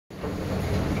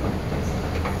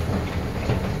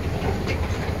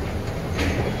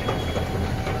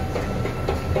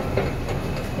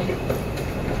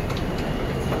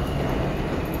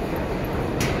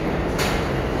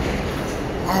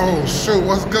Oh shoot,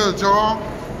 what's good, y'all?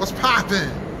 What's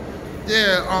poppin'?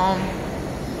 Yeah,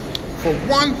 for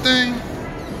one thing,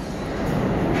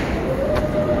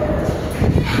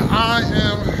 I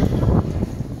am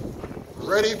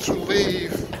ready to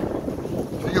leave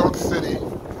New York City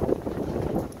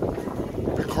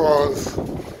because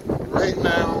right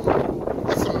now,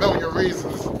 it's a million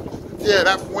reasons. Yeah,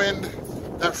 that wind,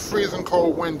 that freezing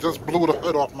cold wind just blew the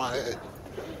hood off my head.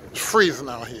 It's freezing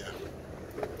out here.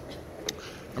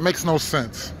 It makes no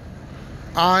sense.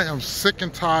 I am sick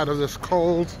and tired of this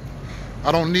cold.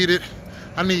 I don't need it.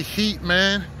 I need heat,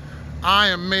 man. I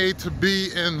am made to be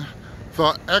in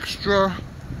the extra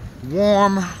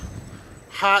warm,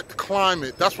 hot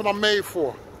climate. That's what I'm made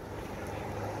for.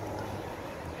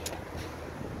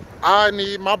 I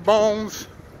need my bones,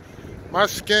 my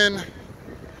skin.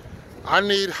 I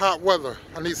need hot weather.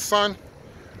 I need sun.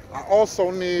 I also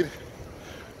need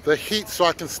the heat so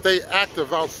I can stay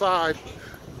active outside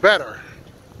better.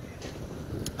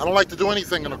 I don't like to do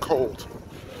anything in the cold.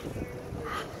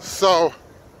 So,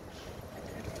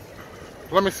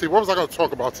 let me see, what was I going to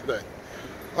talk about today?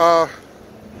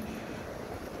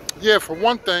 Yeah, for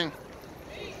one thing,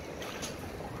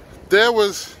 there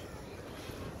was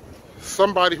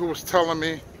somebody who was telling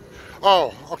me,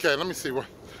 oh, okay, let me see. I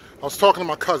was talking to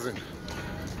my cousin.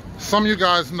 Some of you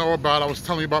guys know about, I was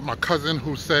telling you about my cousin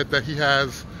who said that he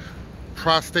has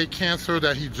prostate cancer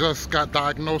that he just got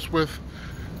diagnosed with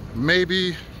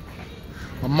maybe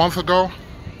a month ago.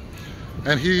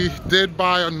 And he did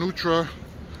buy a Nutra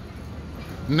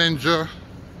Ninja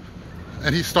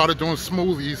and he started doing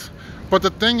smoothies. But the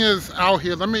thing is out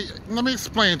here, let me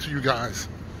explain to you guys.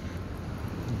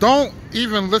 Don't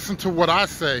even listen to what I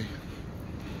say.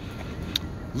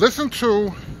 Listen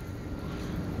to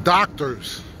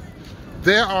doctors.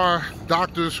 There are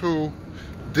doctors who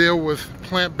deal with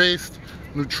plant-based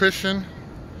nutrition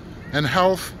and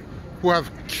health who have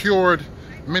cured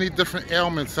many different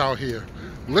ailments out here.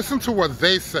 Listen to what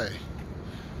they say.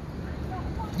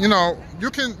 You know,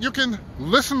 you can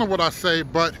listen to what I say,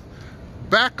 but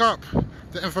back up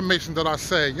the information that I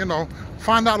say. You know,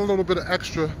 find out a little bit of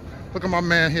extra. Look at my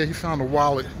man here, he found a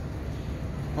wallet.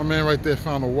 My man right there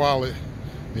found a wallet.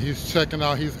 And he's checking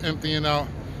out, he's emptying out,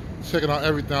 checking out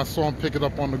everything. I saw him pick it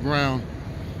up on the ground.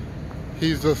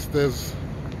 He's just, there's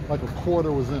like a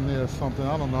quarter was in there or something,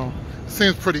 I don't know.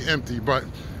 Seems pretty empty, but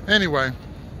anyway.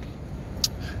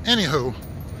 Anywho.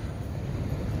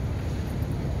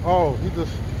 Oh,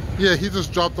 he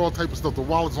just dropped all type of stuff. The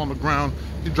wallet's on the ground.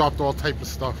 He dropped all type of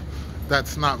stuff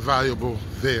that's not valuable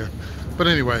there. But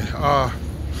anyway,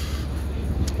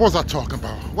 what was I talking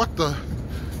about? What the?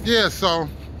 Yeah, so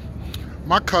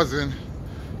my cousin,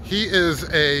 he is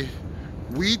a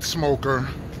weed smoker,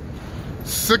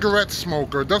 cigarette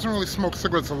smoker. Doesn't really smoke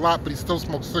cigarettes a lot, but he still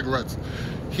smokes cigarettes.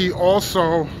 He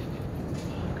also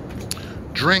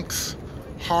drinks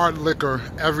hard liquor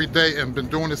every day and been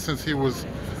doing it since he was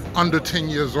under 10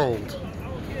 years old.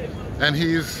 And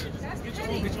he's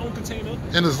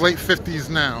in his late 50s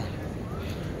now.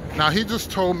 Now he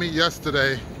just told me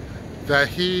yesterday that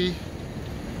he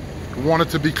wanted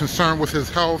to be concerned with his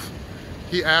health.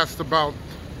 He asked about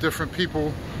different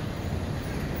people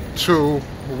to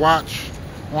watch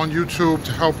on YouTube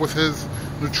to help with his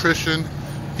nutrition.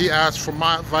 He asked for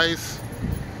my advice,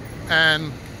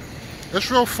 and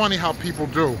it's real funny how people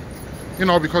do. You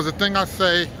know, because the thing I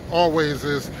say always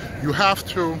is you have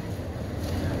to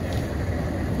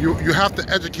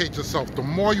educate yourself. The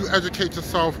more you educate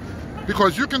yourself,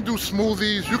 because you can do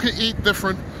smoothies, you can eat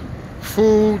different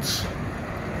foods,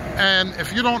 and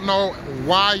if you don't know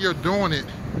why you're doing it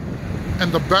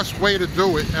and the best way to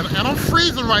do it, and I'm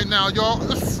freezing right now, y'all.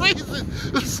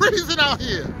 It's freezing out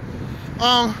here.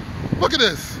 Look at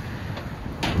this.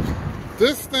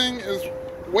 This thing is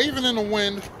waving in the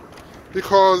wind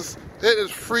because it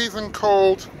is freezing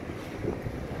cold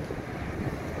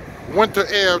winter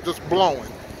air just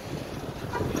blowing.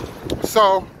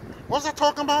 So, what was I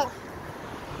talking about?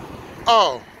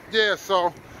 Oh, yeah,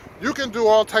 so you can do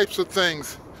all types of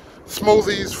things.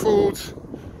 Smoothies, foods,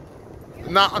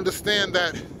 not understand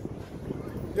that,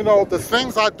 you know, the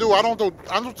things I do, I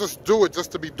don't just do it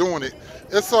just to be doing it.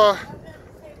 It's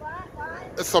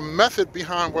a method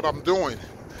behind what I'm doing.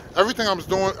 Everything I'm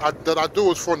doing that I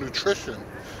do is for nutrition,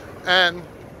 and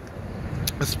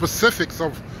the specifics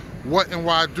of what and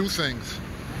why I do things.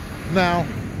 Now,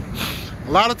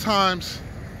 a lot of times,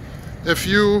 if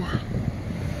you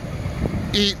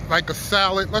eat like a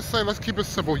salad, let's keep it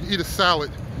simple. You eat a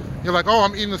salad, you're like, oh,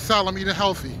 I'm eating a salad, I'm eating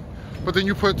healthy. But then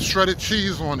you put shredded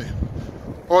cheese on it,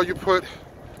 or you put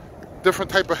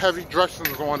different type of heavy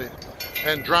dressings on it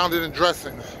and drown it in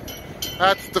dressings.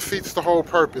 That defeats the whole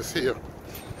purpose here.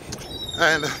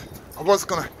 And I was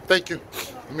gonna, thank you.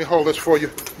 Let me hold this for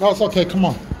you. No, it's okay, come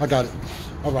on. I got it.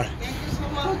 All right. Thank you so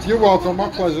much. You're welcome, my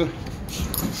pleasure.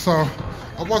 So,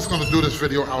 I was gonna do this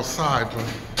video outside, but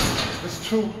it's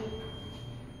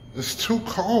too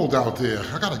cold out there.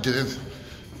 I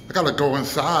gotta go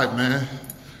inside, man.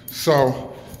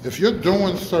 So, if you're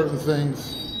doing certain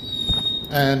things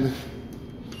and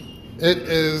it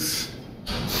is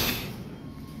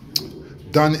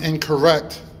done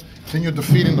incorrect, then you're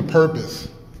defeating the purpose.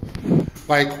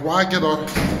 Like, why get a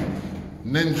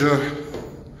Ninja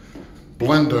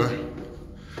blender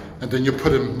and then you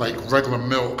put in like regular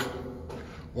milk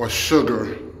or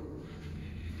sugar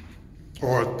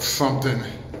or something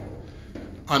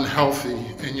unhealthy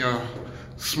in your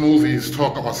smoothies,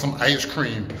 talking about some ice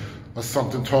cream or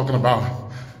something, talking about,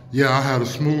 yeah, I had a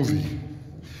smoothie.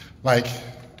 Like,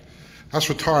 that's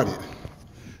retarded.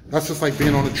 That's just like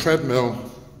being on a treadmill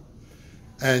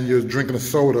and you're drinking a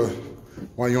soda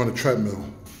while you're on the treadmill.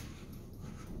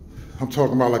 I'm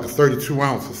talking about like a 32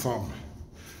 ounce or something.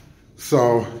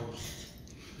 So,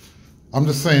 I'm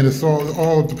just saying it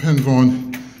all depends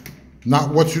on not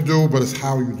what you do, but it's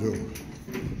how you do.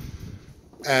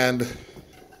 And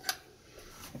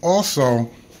also,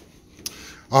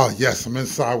 oh yes, I'm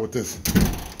inside with this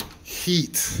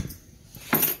heat.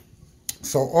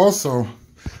 So also,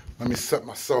 let me set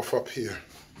myself up here.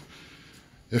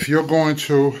 If you're going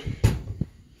to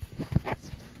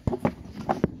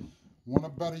want to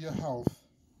better your health,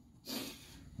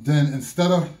 then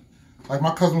instead of, like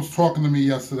my cousin was talking to me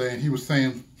yesterday and he was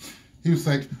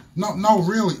like, no,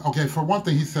 really. Okay, for one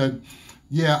thing, he said,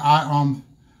 yeah,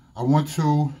 I went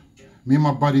to, me and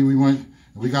my buddy, we went,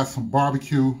 and we got some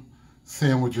barbecue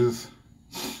sandwiches,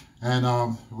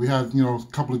 and we had, a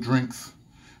couple of drinks.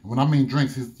 When I mean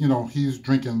drinks, he's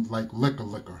drinking like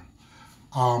liquor.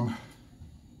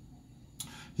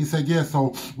 He said, yeah,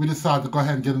 so we decided to go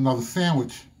ahead and get another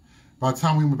sandwich. By the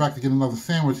time we went back to get another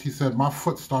sandwich, he said, my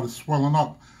foot started swelling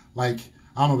up. Like,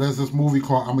 I don't know, there's this movie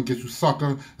called I'm Gonna Get You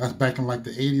Sucker. That's back in like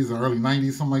the 80s or early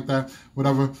 90s, something like that,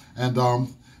 whatever. And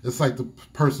it's like the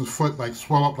person's foot like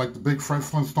swell up like the big Fred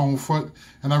Flintstone foot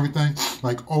and everything,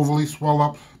 like overly swell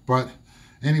up. But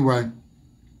anyway,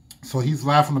 so he's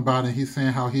laughing about it. He's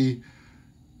saying how he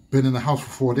been in the house for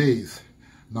 4 days.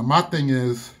 Now my thing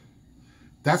is,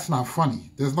 that's not funny.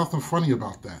 There's nothing funny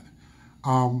about that.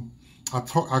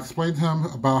 I explained to him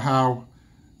about how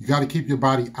you got to keep your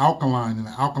body alkaline, in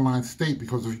an alkaline state,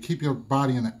 because if you keep your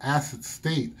body in an acid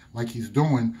state like he's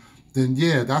doing, then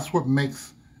yeah, that's what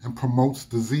makes and promotes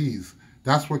disease.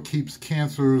 That's what keeps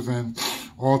cancers and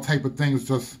all type of things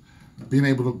just being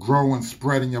able to grow and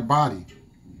spread in your body.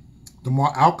 The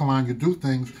more alkaline you do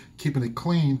things, keeping it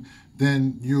clean,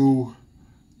 then you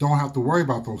don't have to worry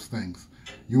about those things.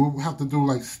 You have to do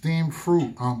like steamed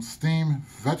fruit, steamed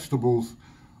vegetables,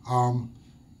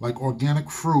 like organic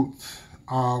fruits,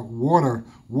 water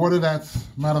that's,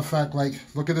 matter of fact, like,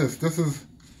 look at this. This is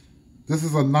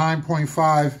a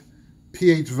 9.5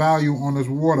 pH value on this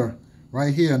water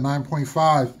right here,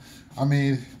 9.5. I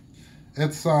mean,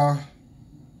 it's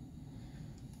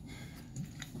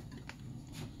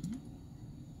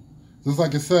just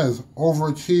like it says,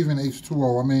 overachieving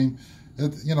H2O. I mean,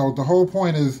 the whole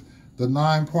point is the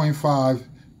 9.5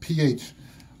 pH.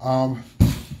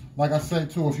 Like I said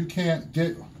too, if you can't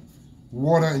get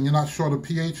water and you're not sure the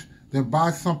pH, then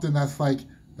buy something that's an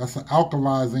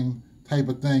alkalizing type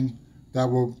of thing that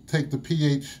will take the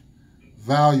pH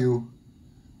value,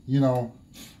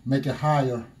 make it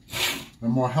higher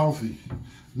and more healthy.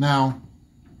 Now,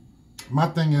 my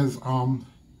thing is,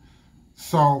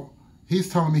 so he's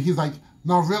telling me, he's like,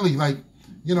 no, really, like,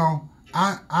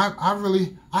 I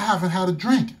haven't had a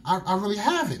drink. I really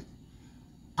haven't.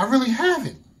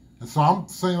 And so I'm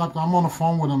saying, like, I'm on the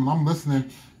phone with him and I'm listening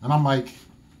and I'm like,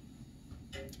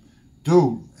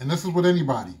 dude, and this is with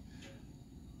anybody,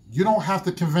 you don't have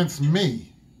to convince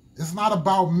me. It's not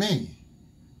about me.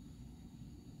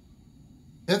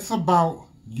 It's about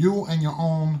you and your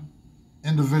own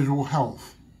individual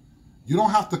health. You don't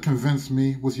have to convince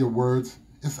me with your words.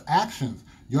 It's actions.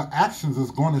 Your actions is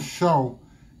going to show,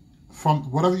 from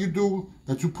whatever you do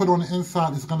that you put on the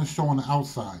inside, it's going to show on the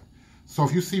outside. So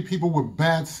if you see people with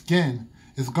bad skin,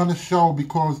 it's going to show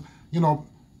because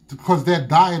their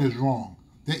diet is wrong.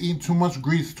 They're eating too much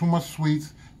grease, too much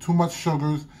sweets, too much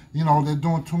sugars. They're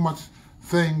doing too much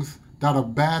things that are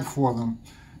bad for them.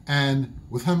 And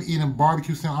with him eating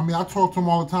barbecue sandwich, I mean, I talk to him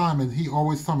all the time, and he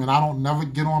always tells me, and I don't never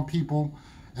get on people.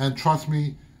 And trust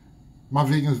me, my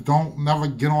vegans don't never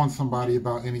get on somebody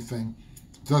about anything.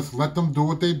 Just let them do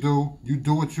what they do. You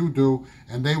do what you do,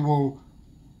 and they will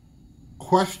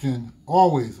question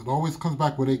always. It always comes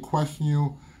back where they question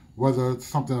you whether it's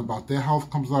something about their health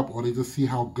comes up or they just see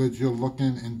how good you're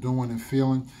looking and doing and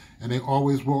feeling. And they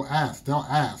always will ask. They'll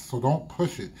ask, so don't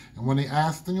push it. And when they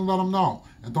ask, then you let them know.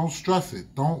 And don't stress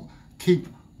it. Don't keep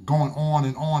going on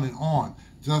and on and on.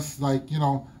 Just like, you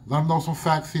know, let them know some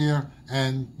facts here,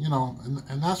 and, you know,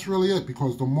 and that's really it,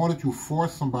 because the more that you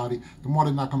force somebody, the more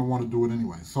they're not going to want to do it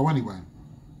anyway. So anyway,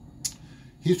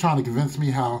 he's trying to convince me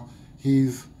how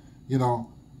he's, you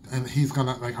know, and he's going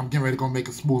to, like, I'm getting ready to go make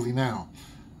a smoothie now.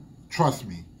 Trust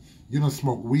me. You done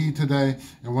smoke weed today,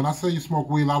 and when I say you smoke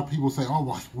weed, a lot of people say, oh,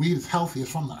 well, weed is healthy,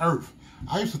 it's from the earth.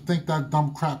 I used to think that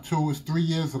dumb crap too. It's 3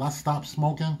 years that I stopped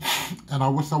smoking, and I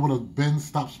wish I would have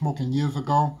stopped smoking years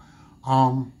ago.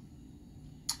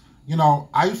 You know,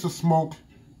 I used to smoke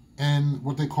in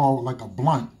what they call like a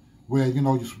blunt, where, you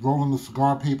know, you roll in the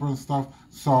cigar paper and stuff.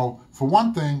 So for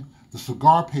one thing, the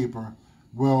cigar paper,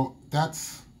 well,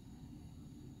 that's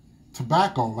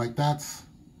tobacco, like that's,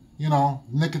 you know,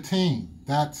 nicotine.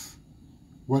 That's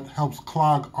what helps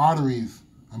clog arteries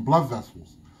and blood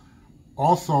vessels.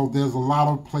 Also, there's a lot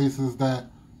of places that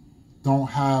don't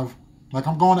have, like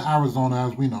I'm going to Arizona,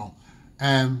 as we know,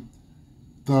 and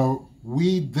the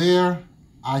weed there,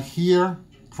 I hear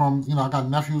from, you know, I got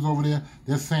nephews over there,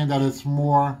 they're saying that it's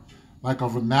more like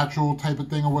of a natural type of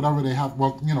thing or whatever. They have,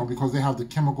 well, you know, because they have the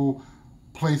chemical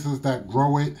places that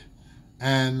grow it,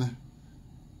 and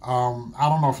I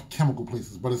don't know if chemical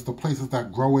places, but it's the places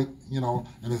that grow it, you know,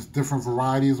 and it's different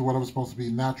varieties or whatever, supposed to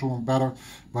be natural and better.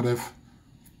 But if,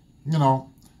 you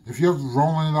know, if you're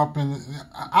rolling it up, and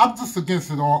I'm just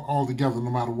against it all together, no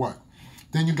matter what.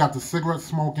 Then you got the cigarette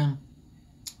smoking,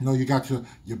 you know, you got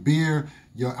your beer,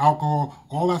 your alcohol,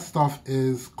 all that stuff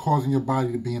is causing your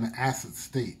body to be in an acid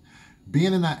state.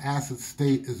 Being in that acid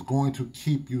state is going to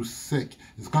keep you sick.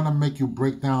 It's going to make you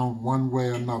break down one way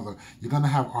or another. You're going to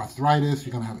have arthritis.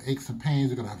 You're going to have aches and pains.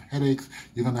 You're going to have headaches.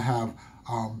 You're going to have,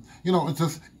 you know, it's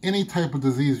just any type of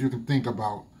disease you can think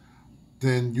about,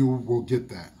 then you will get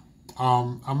that.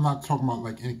 I'm not talking about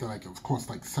like anything like, of course,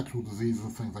 like sexual diseases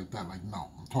and things like that. Like,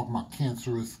 no. I'm talking about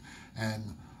cancerous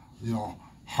and, you know,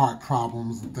 heart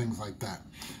problems and things like that.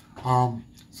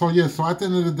 So yeah, so at the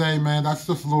end of the day, man, that's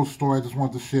just a little story I just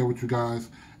wanted to share with you guys.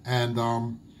 And,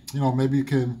 you know, maybe you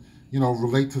can, you know,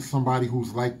 relate to somebody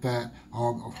who's like that.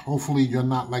 Hopefully you're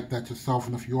not like that yourself.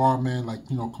 And if you are, man, like,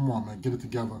 you know, come on, man, get it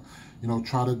together. You know,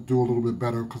 try to do a little bit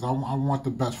better, because I want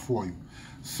the best for you.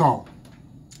 So,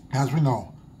 as we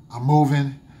know, I'm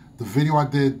moving. The video I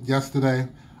did yesterday,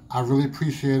 I really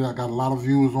appreciate it. I got a lot of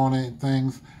views on it and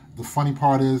things. The funny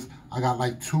part is I got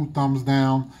like 2 thumbs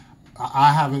down.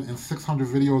 I haven't, in 600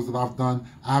 videos that I've done,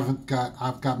 I've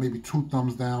got maybe 2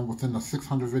 thumbs down within the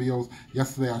 600 videos.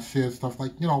 Yesterday I shared stuff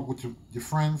like, you know, with your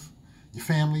friends, your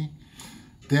family.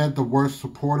 They're the worst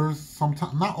supporters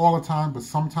sometimes, not all the time, but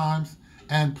sometimes.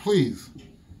 And please,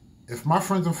 if my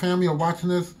friends and family are watching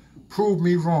this, prove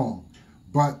me wrong.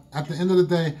 But at the end of the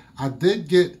day, I did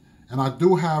get, and I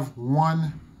do have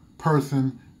one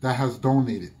person that has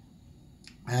donated.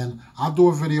 And I'll do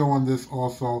a video on this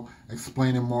also,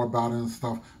 explaining more about it and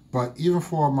stuff. But even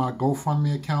for my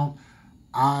GoFundMe account,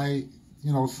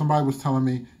 you know, somebody was telling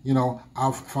me, you know,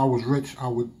 if I was rich, I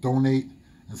would donate.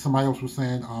 And somebody else was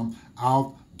saying,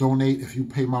 I'll donate if you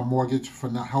pay my mortgage for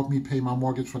now, help me pay my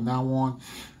mortgage from now on.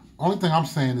 Only thing I'm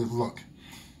saying is, look,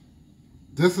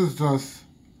 this is just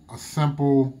a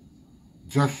simple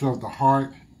gesture of the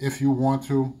heart if you want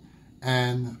to.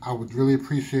 And I would really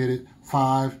appreciate it.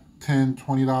 $5, $10,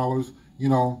 $20, you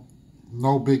know,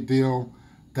 no big deal.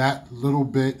 That little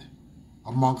bit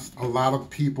amongst a lot of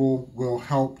people will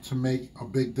help to make a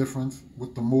big difference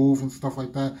with the move and stuff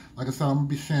like that. Like I said, I'm going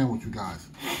to be sharing with you guys.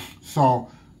 So,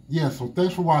 yeah, so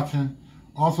thanks for watching.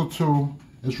 Also, too,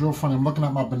 it's real funny. I'm looking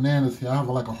at my bananas here. I have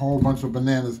like a whole bunch of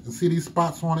bananas. And see these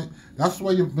spots on it? That's the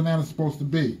way your banana's supposed to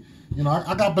be. You know,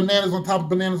 I got bananas on top of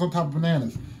bananas on top of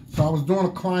bananas. So I was doing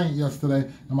a client yesterday,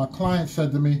 and my client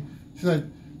said to me, she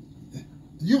said,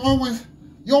 you always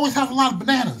have a lot of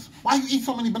bananas. Why you eat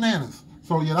so many bananas?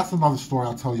 So yeah, that's another story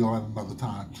I'll tell you all at another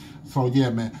time. So yeah,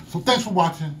 man. So thanks for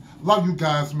watching. Love you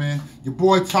guys, man. Your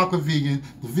boy Chocolate Vegan,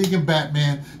 the Vegan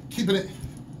Batman. Keeping it.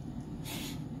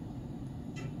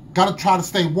 Gotta try to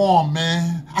stay warm,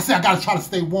 man. I say I gotta try to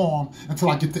stay warm until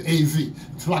I get to AZ.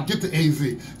 Until I get to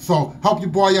AZ. So help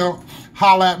your boy out.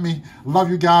 Holla at me. Love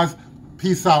you guys.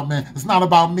 Peace out, man. It's not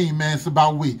about me, man. It's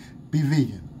about we. Be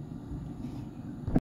vegan.